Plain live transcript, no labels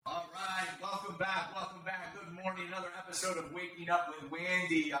Welcome back. Good morning. Another episode of Waking Up with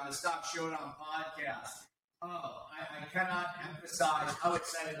Wandy on the Stock Showdown podcast. I cannot emphasize how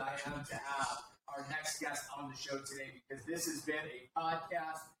excited I am to have our next guest on the show today, because this has been a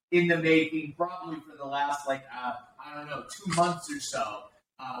podcast in the making probably for the last 2 months or so.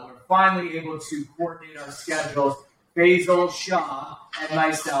 We're finally able to coordinate our schedules. Faisal Shah and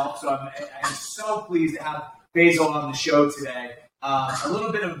myself. So I'm so pleased to have Faisal on the show today. A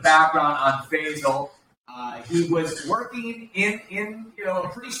little bit of background on Faisal. He was working in a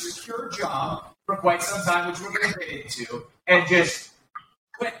pretty secure job for quite some time, which we're going to get into, and just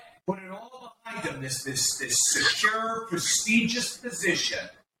quit, put it all behind him. This secure, prestigious position,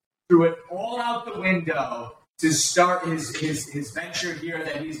 threw it all out the window to start his venture here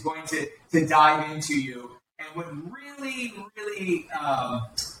that he's going to dive into you. And what really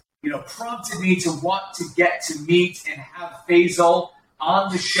prompted me to want to get to meet and have Faisal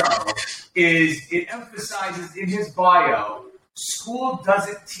on the show is it emphasizes in his bio, school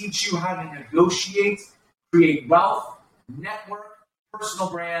doesn't teach you how to negotiate, create wealth, network, personal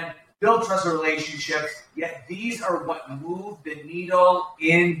brand, build trusted relationships, yet these are what move the needle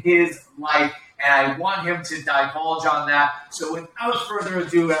in his life. And I want him to divulge on that. So without further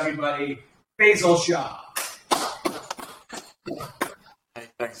ado, everybody, Faisal Shah. Hey,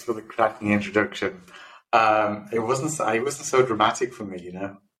 thanks for the cracking introduction. It wasn't so dramatic for me,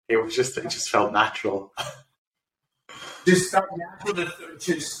 It just felt natural. Just felt natural to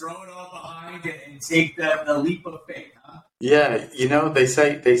just throw it all behind and take the leap of faith, huh? Yeah, they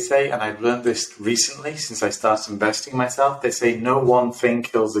say, and I've learned this recently since I started investing myself. They say no one thing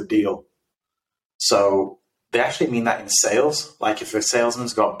kills a deal. So they actually mean that in sales. Like if a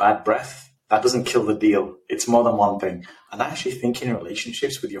salesman's got bad breath, that doesn't kill the deal. It's more than one thing. And I actually think in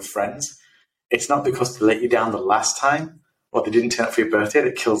relationships with your friends, it's not because they let you down the last time or they didn't turn up for your birthday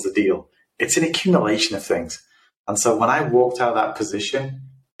that kills the deal. It's an accumulation of things. And so when I walked out of that position,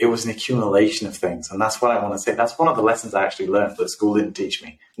 it was an accumulation of things. And that's what I want to say. That's one of the lessons I actually learned that school didn't teach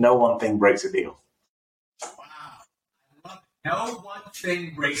me. No one thing breaks a deal. Wow. I love it. No one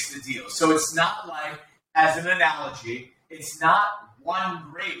thing breaks the deal. So it's not like, as an analogy, it's not one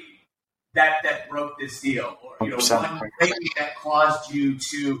grade that broke this deal, or one grade that caused you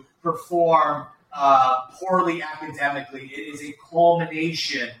to perform poorly academically. It is a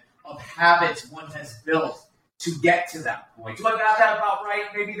culmination of habits one has built to get to that point. Do I got that about right?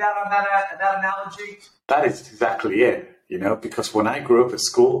 Maybe that on that analogy? That is exactly it, because when I grew up at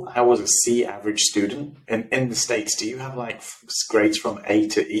school, I was a C average student. In the States, do you have grades from A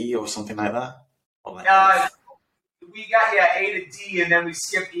to E or something like that? We got A to D, and then we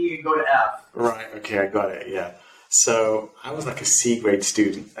skip E and go to F. Right, okay, I got it, yeah. So I was like a C grade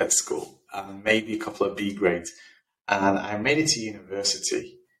student at school, and maybe a couple of B grades. And I made it to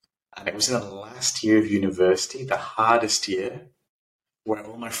university, and it was in the last year of university, the hardest year, where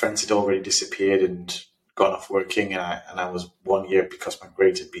all my friends had already disappeared and gone off working, and I was 1 year because my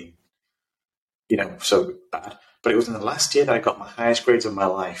grades had been, so bad. But it was in the last year that I got my highest grades of my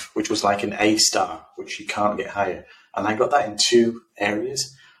life, which was like an A star, which you can't get higher. And I got that in 2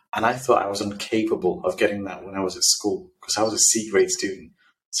 areas. And I thought I was incapable of getting that when I was at school because I was a C grade student.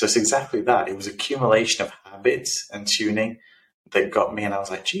 So it's exactly that. It was accumulation of habits and tuning that got me. And I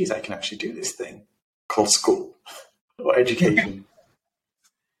was like, geez, I can actually do this thing called school or education.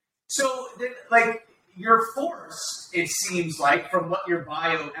 So you're forced, it seems like, from what your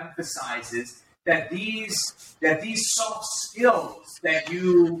bio emphasizes, that these soft skills that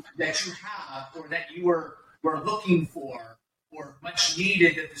you have, or that you were looking for, or much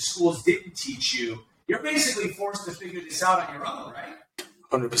needed that the schools didn't teach you, you're basically forced to figure this out on your own, right?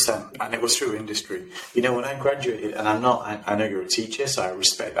 100%. And it was through industry. When I graduated, and I know you're a teacher, so I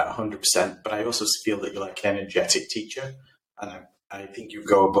respect that 100%, but I also feel that you're like an energetic teacher, and I think you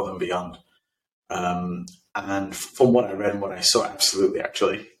go above and beyond. And from what I read and what I saw, absolutely,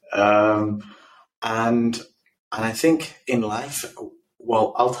 actually. And I think in life,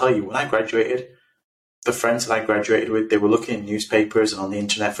 well, I'll tell you, when I graduated, the friends that I graduated with, they were looking in newspapers and on the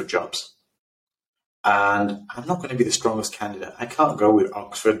internet for jobs. And I'm not going to be the strongest candidate. I can't go with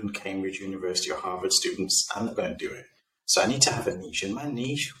Oxford and Cambridge University or Harvard students. I'm not going to do it. So I need to have a niche. And my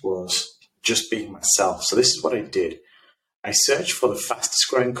niche was just being myself. So this is what I did. I searched for the fastest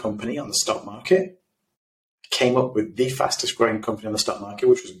growing company on the stock market. Came up with the fastest growing company on the stock market,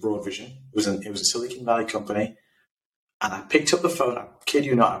 which was Broadvision. It was a Silicon Valley company. And I picked up the phone. I kid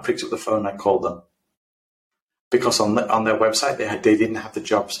you not, I picked up the phone and I called them. Because on their website, they didn't have the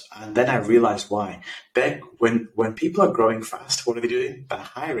jobs. And then I realized why. When people are growing fast, what are they doing? They're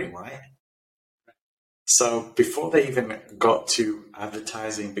hiring, right? So before they even got to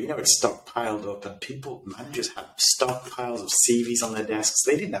advertising, but it stockpiled up, and managers had stockpiles of CVs on their desks.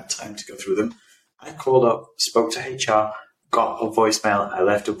 They didn't have time to go through them. I called up, spoke to HR, got a voicemail. I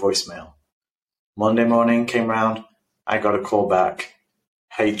left a voicemail. Monday morning came round. I got a call back.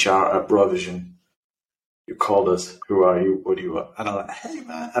 HR at Brovision. You called us. Who are you? What do you want? And I'm like, hey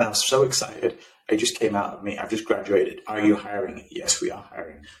man. And I was so excited. It just came out of me. I've just graduated. Are you hiring? Yes, we are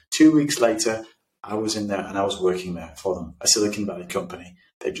hiring. 2 weeks later, I was in there and I was working there for them, a Silicon Valley company.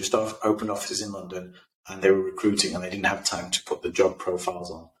 They just opened offices in London and they were recruiting and they didn't have time to put the job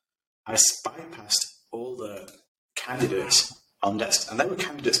profiles on. I bypassed all the candidates on desks, and they were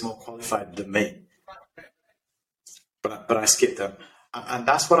candidates more qualified than me. But I skipped them. And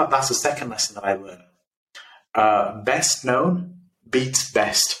that's the second lesson that I learned. Best known beats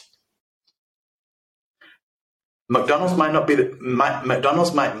best. McDonald's might not be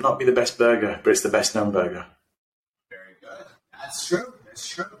the best burger, but it's the best known burger. Very good. That's true.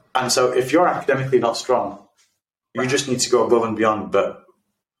 And so if you're academically not strong, you just need to go above and beyond, but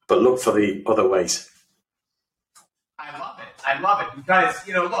look for the other ways. I love it because,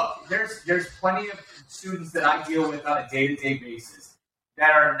 look, there's plenty of students that I deal with on a day-to-day basis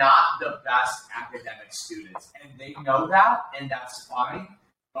that are not the best academic students, and they know that, and that's fine.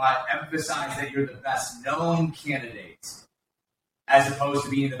 But emphasize that you're the best known candidates as opposed to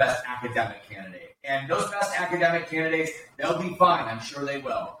being the best academic candidate. And those best academic candidates, they'll be fine. I'm sure they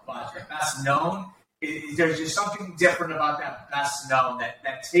will. But the best known, there's just something different about that best known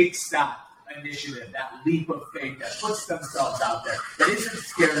that takes that initiative, that leap of faith, that puts themselves out there, that isn't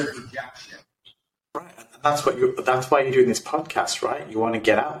scared of rejection. Right. That's why you're doing this podcast, right? You want to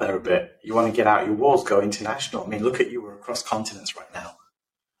get out there a bit. You want to get out your walls, go international. I mean, look at you. We're across continents right now.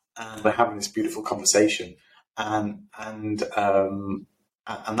 And we're having this beautiful conversation, and that's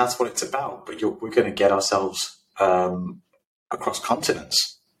what it's about. But we're going to get ourselves across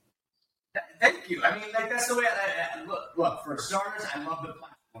continents. Thank you. I mean, that's the way. Look. For starters, I love the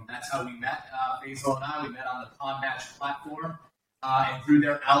platform. That's how we met. Faisal and I. We met on the Pond Match platform, and through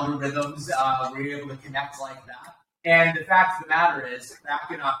their algorithms, we were able to connect like that. And the fact of the matter is,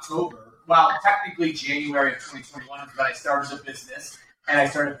 back in October, well, technically January of 2021 is when I started the business. And I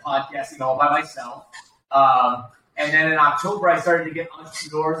started podcasting all by myself. And then in October, I started to get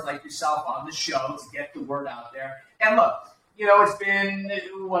entrepreneurs like yourself on the show to get the word out there. And look, it's been,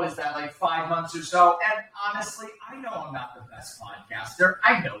 like 5 months or so. And honestly, I know I'm not the best podcaster.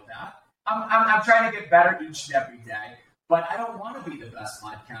 I know that. I'm trying to get better each and every day. But I don't want to be the best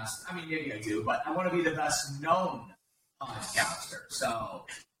podcaster. I mean, maybe I do, but I want to be the best known podcaster. So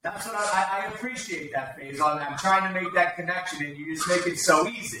that's what I appreciate that, Faisal. I'm trying to make that connection, and you just make it so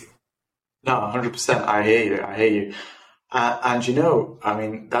easy. No, 100%. I hear you. I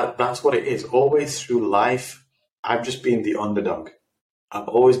mean, that's what it is. Always through life, I've just been the underdog. I've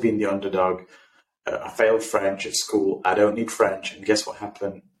always been the underdog. I failed French at school. I don't need French. And guess what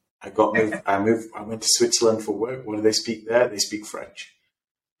happened? I went to Switzerland for work. What do they speak there? They speak French.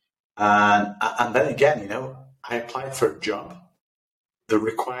 And then again, I applied for a job. The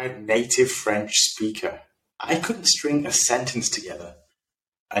required native French speaker. I couldn't string a sentence together.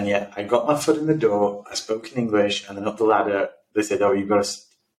 And yet I got my foot in the door, I spoke in English, and then up the ladder, they said, you've got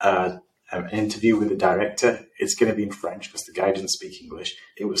an interview with the director. It's going to be in French because the guy didn't speak English.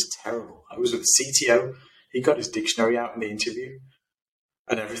 It was terrible. I was with the CTO. He got his dictionary out in the interview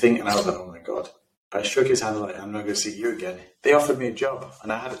and everything. And I was like, oh my God. I shook his hand like, I'm not going to see you again. They offered me a job,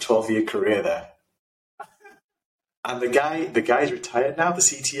 and I had a 12-year career there. And the guy's retired now, the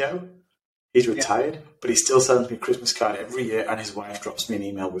CTO. He's retired, but he still sends me a Christmas card every year, and his wife drops me an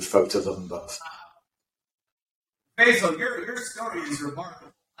email with photos of them both. Faisal, your story is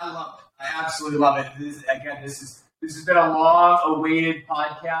remarkable. I love it. I absolutely love it. This has been a long-awaited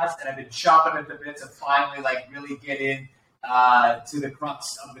podcast, and I've been chomping at the bit to finally really get in to the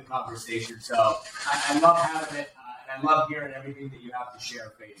crux of the conversation. So I love having it. I love hearing everything that you have to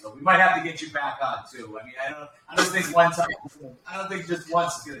share, Faisal. We might have to get you back on too. I mean, I don't think one time. I don't think just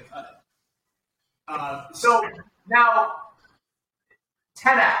once is going to cut it. So now,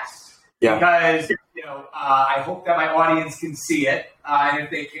 10x. Yeah. Because I hope that my audience can see it, and if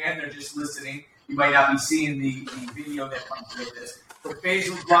they can, they're just listening. You might not be seeing the video that comes with this. But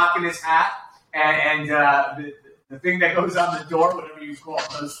Faisal's rocking his hat, and the thing that goes on the door, whatever you call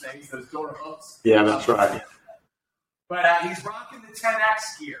those things, those door hooks. Yeah, that's right. But he's rocking the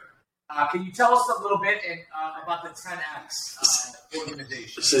 10X gear. Can you tell us a little bit about the 10X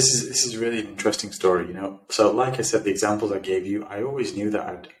organization? So this is really an interesting story, So like I said, the examples I gave you, I always knew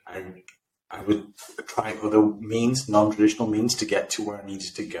that I would try other means, non-traditional means to get to where I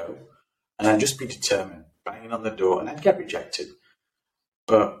needed to go. and I'd just be determined, banging on the door, and I'd get rejected.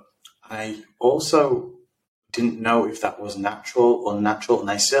 But I also didn't know if that was natural or unnatural, and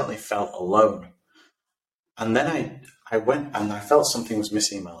I certainly felt alone. And then I went and I felt something was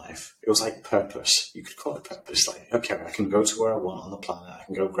missing in my life. It was like purpose. You could call it purpose. Like, okay, I can go to where I want on the planet. I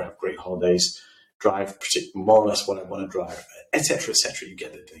can go grab great holidays, drive more or less what I want to drive, etc., etc. You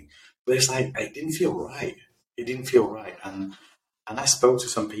get the thing. But it's like, it didn't feel right. It didn't feel right. And I spoke to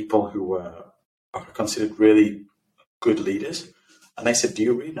some people who were considered really good leaders. And they said, do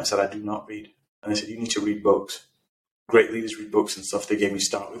you read? And I said, I do not read. And they said, you need to read books. Great leaders read books and stuff. They gave me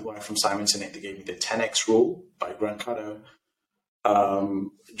Start With Why from Simon Sinek. They gave me the 10X Rule by Grant Cardone,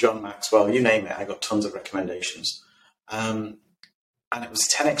 John Maxwell, you name it. I got tons of recommendations. And it was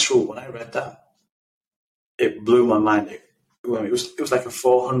 10X Rule. When I read that, it blew my mind. It was like a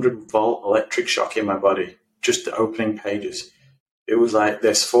 400-volt electric shock in my body, just the opening pages. It was like,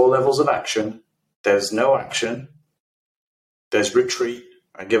 there's 4 levels of action. There's no action. There's retreat.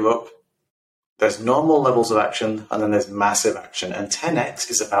 I give up. There's normal levels of action, and then there's massive action. And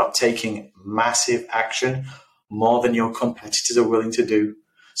 10X is about taking massive action, more than your competitors are willing to do.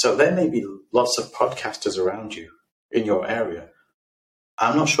 So there may be lots of podcasters around you in your area.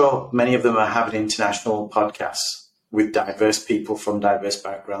 I'm not sure many of them are having international podcasts with diverse people from diverse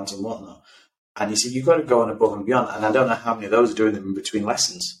backgrounds and whatnot. And you see, you've got to go on above and beyond. And I don't know how many of those are doing them in between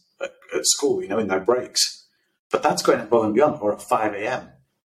lessons at school, in their breaks. But that's going above and beyond, or at 5 a.m.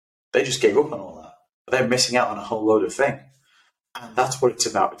 They just gave up on all that. But they're missing out on a whole load of things. And that's what it's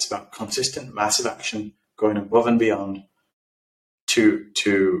about. It's about consistent, massive action, going above and beyond to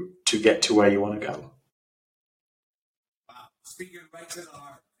get to where you want to go. Wow. Speaking right to the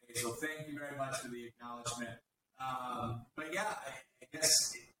heart. So thank you very much for the acknowledgement. But yeah, I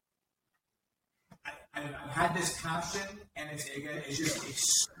guess I've had this passion, and it's just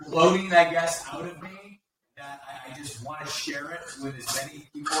exploding, I guess, out of me. That I just want to share it with as many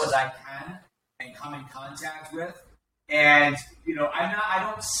people as I can and come in contact with. And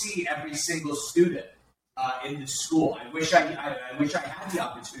I don't see every single student in the school. I wish I had the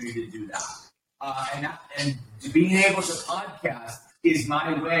opportunity to do that. And being able to podcast is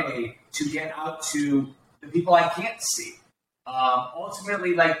my way to get out to the people I can't see.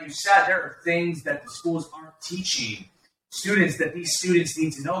 Ultimately, like you said, there are things that the schools aren't teaching students that these students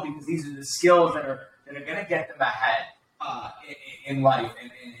need to know, because these are the skills that are going to get them ahead in life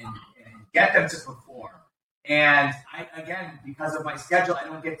and get them to perform. And again, because of my schedule, I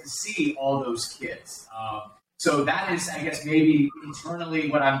don't get to see all those kids. So that is, I guess, maybe internally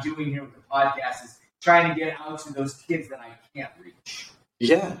what I'm doing here with the podcast is trying to get out to those kids that I can't reach.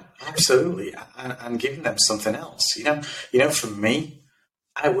 Yeah, absolutely. And giving them something else. For me,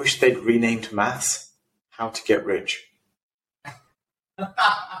 I wish they'd renamed maths How to Get Rich.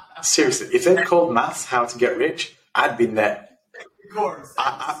 Seriously, if they'd called maths How to Get Rich, I'd been there. Of course.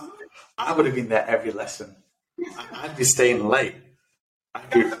 I would have been there every lesson. I'd be staying late.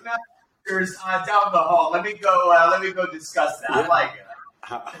 Down the hall. Let me go discuss that. Yeah. I like it.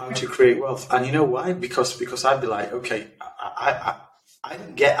 How to create wealth. And you know why? Because I'd be like, okay, I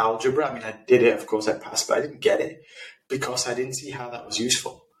didn't get algebra. I mean, I did it. Of course, I passed, but I didn't get it because I didn't see how that was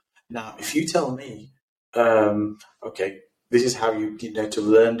useful. Now, if you tell me, okay, this is how you to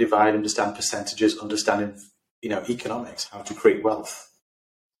learn, divide, understand percentages, understanding, economics, how to create wealth.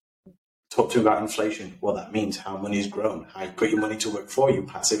 Talk to me about inflation, what that means, how money's grown, how you put your money to work for you,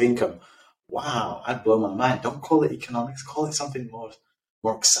 passive income. Wow, I'd blow my mind. Don't call it economics, call it something more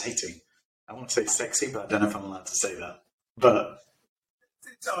exciting. I want to say sexy, but I don't know if I'm allowed to say that. But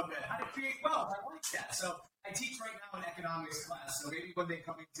it's all good. How to create wealth. I like that. So I teach right now an economics class. So maybe when they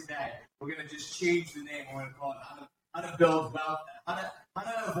come in today, we're going to just change the name. We're going to call it how to build wealth, how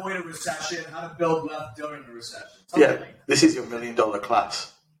to avoid a recession, how to build wealth during a recession. This is your $1 million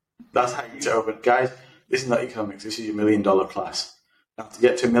class. That's how you get over it. Guys, this is not economics. This is your $1 million class. Now, to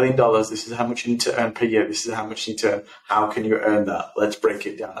get to $1 million, this is how much you need to earn per year. This is how much you need to earn. How can you earn that? Let's break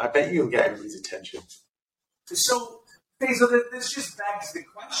it down. I bet you'll get everybody's attention. So this just begs the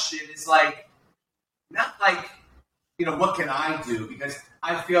question. It's like, not like, what can I do? Because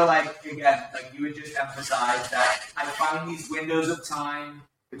I feel like, again, like you had just emphasized, that I find these windows of time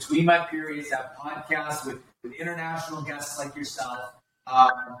between my periods, have podcasts with international guests like yourself,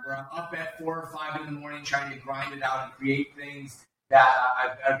 where I'm up at 4 or 5 in the morning trying to grind it out and create things that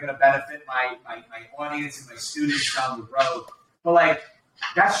are going to benefit my audience and my students down the road. But like,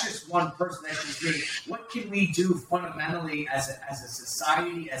 that's just one person. That's just me. What can we do fundamentally as a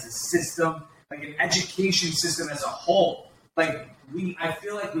society, as a system, like an education system as a whole? Like I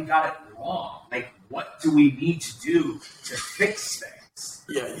feel like we got it wrong. Like, what do we need to do to fix things?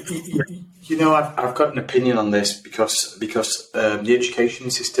 Yeah, I've got an opinion on this because the education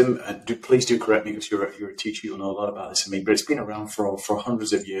system. Please do correct me because you're a teacher. You'll know a lot about this than me. But it's been around for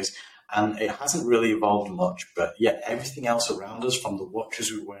hundreds of years, and it hasn't really evolved much. But yeah, everything else around us, from the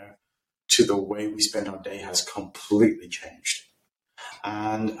watches we wear to the way we spend our day, has completely changed.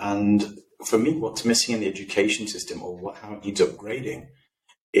 And for me, what's missing in the education system, or how it needs upgrading,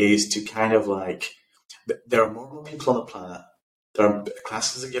 is to kind of like there are more and more people on the planet.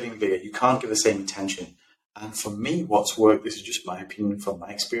 Classes are getting bigger. You can't give the same attention. And for me, what's worked, this is just my opinion from my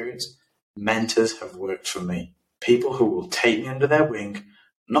experience, mentors have worked for me. People who will take me under their wing,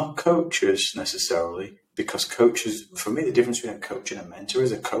 not coaches necessarily, because coaches, for me, the difference between a coach and a mentor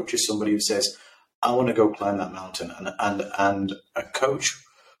is a coach is somebody who says, I want to go climb that mountain. And a coach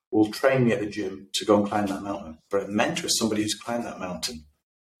will train me at the gym to go and climb that mountain. But a mentor is somebody who's climbed that mountain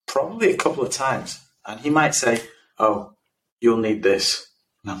probably a couple of times. And he might say, oh, you'll need this.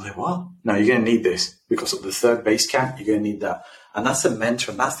 And I'm like, what? No, you're going to need this because of the third base camp. You're going to need that. And that's a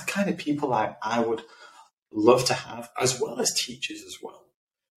mentor. And that's the kind of people I would love to have, as well as teachers as well.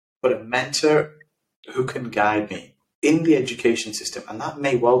 But a mentor who can guide me in the education system. And that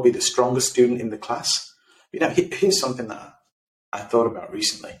may well be the strongest student in the class. Here's something that I thought about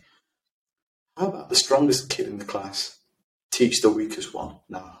recently. How about the strongest kid in the class teach the weakest one?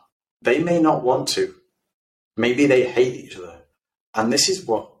 Now, they may not want to. Maybe they hate each other. And this is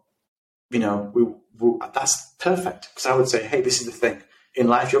what, that's perfect. Because I would say, hey, this is the thing. In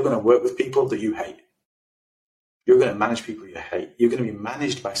life, you're going to work with people that you hate. You're going to manage people you hate. You're going to be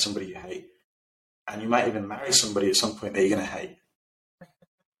managed by somebody you hate. And you might even marry somebody at some point that you're going to hate.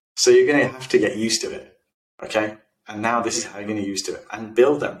 So you're going to have to get used to it. Okay? And now this is how you're going to get used to it. And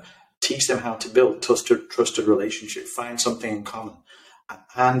build them. Teach them how to build trusted relationship. Find something in common.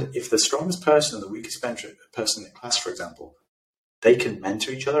 And if the strongest person and the weakest person in the class, for example, they can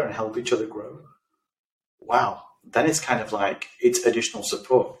mentor each other and help each other grow, wow, then it's kind of like it's additional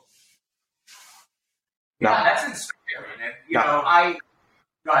support. Yeah, that's inspiring. And,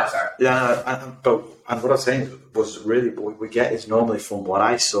 go ahead, sorry. Yeah, and what I was saying was really what we get is normally from what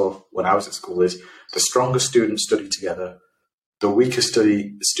I saw when I was at school is the strongest students study together. The weaker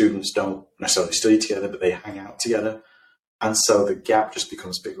students don't necessarily study together, but they hang out together. And so the gap just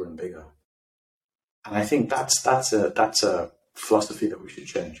becomes bigger and bigger. And I think that's a philosophy that we should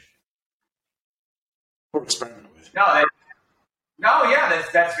change or experiment with.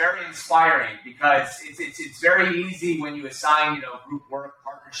 That's very inspiring because it's very easy when you assign group work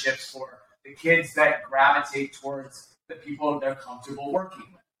partnerships for the kids that gravitate towards the people they're comfortable working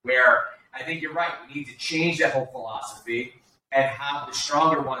with. Where I think you're right, we need to change that whole philosophy and have the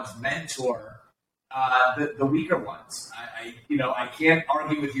stronger ones mentor the weaker ones. I can't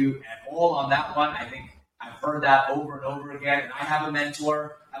argue with you at all on that one. I think I've heard that over and over again. And I have a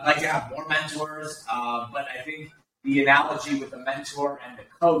mentor. I'd like to have more mentors, but I think the analogy with the mentor and the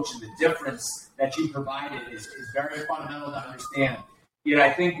coach and the difference that you provided is very fundamental to understand. I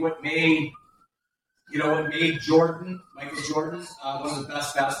think what made Michael Jordan, one of the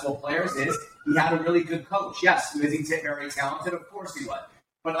best basketball players is he had a really good coach. Yes, was he very talented? Of course he was.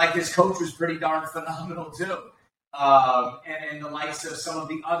 But his coach was pretty darn phenomenal too. And the likes of some of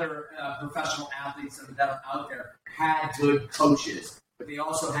the other professional athletes that are out there had good coaches, but they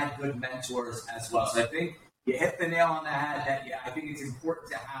also had good mentors as well. So I think you hit the nail on the head that, I think it's important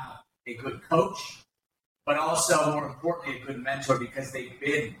to have a good coach, but also more importantly, a good mentor because they've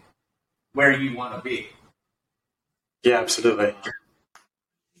been where you want to be. Yeah, absolutely.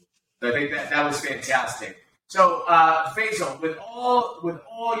 So I think that was fantastic. So, Faisal, with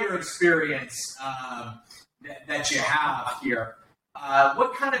all your experience that you have here,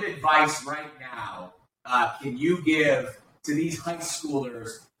 what kind of advice right now can you give to these high schoolers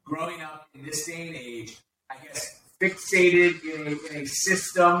growing up in this day and age, I guess, fixated in a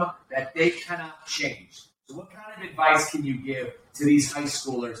system that they cannot change? So what kind of advice can you give to these high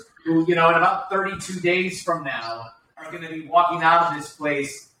schoolers who, in about 32 days from now, are going to be walking out of this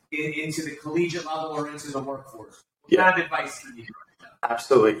place into the collegiate level or into the workforce? What kind of advice can you give them?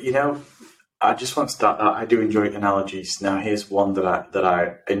 Absolutely. I just want to start out. I do enjoy analogies. Now, here's one that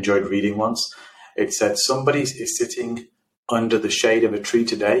I enjoyed reading once. It said, somebody is sitting under the shade of a tree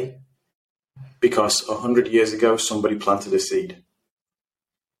today because 100 years ago, somebody planted a seed.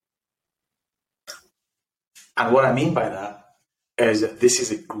 And what I mean by that is that this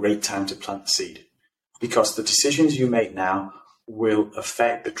is a great time to plant the seed because the decisions you make now will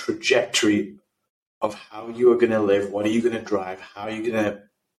affect the trajectory of how you are going to live, what are you going to drive, how are you going to,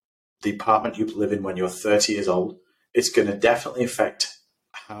 the apartment you live in when you're 30 years old. It's going to definitely affect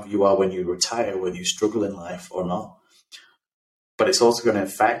how you are when you retire, whether you struggle in life or not. but it's also going to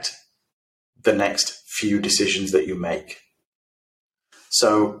affect the next few decisions that you make.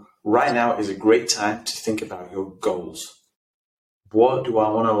 So right now is a great time to think about your goals. What do I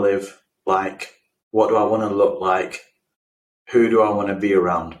want to live like? What do I want to look like? Who do I want to be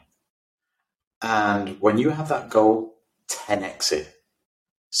around? And when you have that goal, 10x it.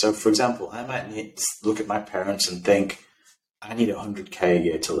 So for example, I might need to look at my parents and think, I need 100K a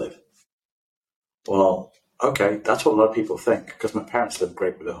year to live. Well, okay, that's what a lot of people think, because my parents live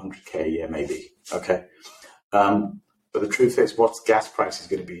great with 100K a year, maybe. Okay. But the truth is, what's gas prices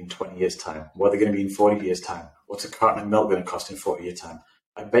going to be in 20 years' time? What are they going to be in 40 years' time? What's a carton of milk going to cost in 40 years' time?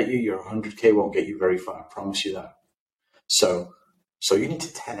 I bet you your 100K won't get you very far. I promise you that. So you need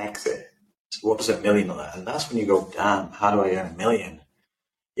to 10x it. So what does $1 million look like? And that's when you go, damn, how do I earn $1 million?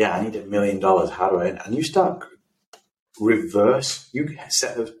 Yeah, I need $1 million. How do I earn? And you start reverse. You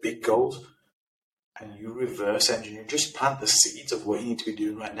set those big goals and you reverse engineer. Just plant the seeds of what you need to be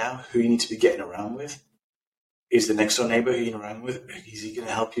doing right now, who you need to be getting around with. Is the next door neighbor who you're around with, is he going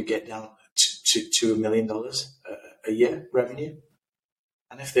to help you get down to $1 million a year revenue?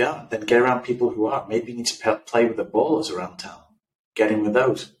 And if they aren't, then get around people who are. Maybe you need to play with the ballers around town. Get in with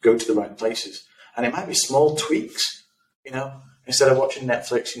those. Go to the right places. And it might be small tweaks, Instead of watching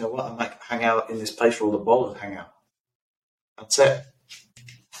Netflix, you know what? I might hang out in this place where all the ballers hang out. That's it.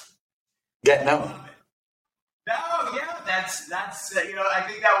 Get known. No, yeah, that's I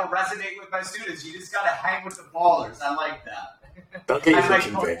think that will resonate with my students. You just got to hang with the ballers. I like that. Don't get you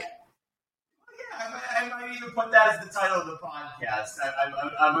thinking big. Yeah, I might even put that as the title of the podcast.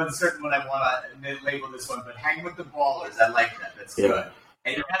 I'm uncertain what I want to label this one, but hang with the ballers. I like that. That's good.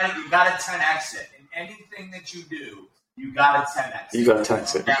 And you got to 10x it. In anything that you do, you got to 10x it. You got to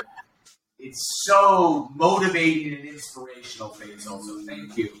 10x it. It's so motivating and inspirational, Faisal. So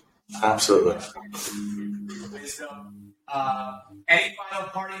thank you. Absolutely. Wisdom. Any final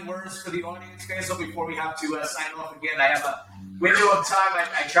parting words for the audience, Faisal, before we have to sign off again? I have a window of time.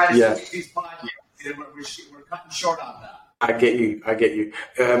 I try to keep these podcasts, and we're cutting short on that. I get you.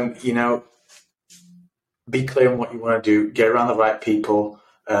 Be clear on what you want to do. Get around the right people.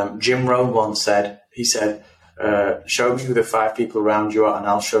 Jim Rohn once said, show me who the 5 people around you are, and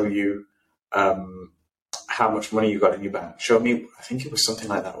I'll show you how much money you got in your bank. Show me, I think it was something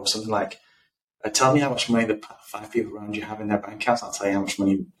like that, or something like, tell me how much money the 5 people around you have in their bank accounts, I'll tell you how much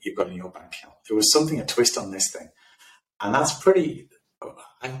money you've got in your bank account. There was a twist on this thing. And that's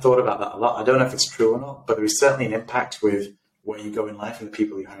I've thought about that a lot. I don't know if it's true or not, but there is certainly an impact with where you go in life and the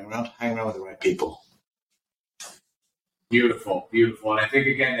people you hang around. Hang around with the right people. Beautiful. And I think,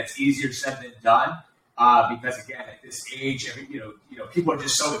 again, that's easier said than done. Because again, at this age, people are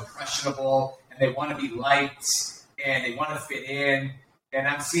just so impressionable and they want to be liked and they want to fit in. And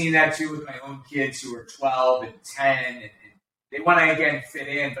I'm seeing that too with my own kids who are 12 and 10, and they want to again fit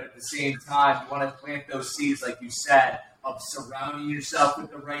in, but at the same time, you want to plant those seeds, like you said, of surrounding yourself with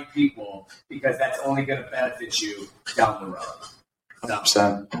the right people, because that's only going to benefit you down the road.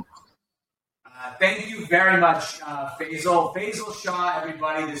 So, thank you very much, Faisal. Faisal Shah,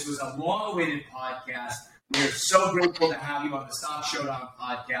 everybody. This was a long-awaited podcast. We are so grateful to have you on the Stock Showdown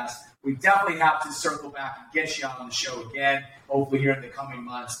podcast. We definitely have to circle back and get you on the show again, hopefully here in the coming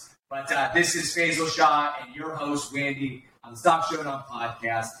months. But this is Faisal Shah and your host, Wendy, on the Stock Showdown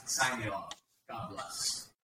podcast, signing off. God bless.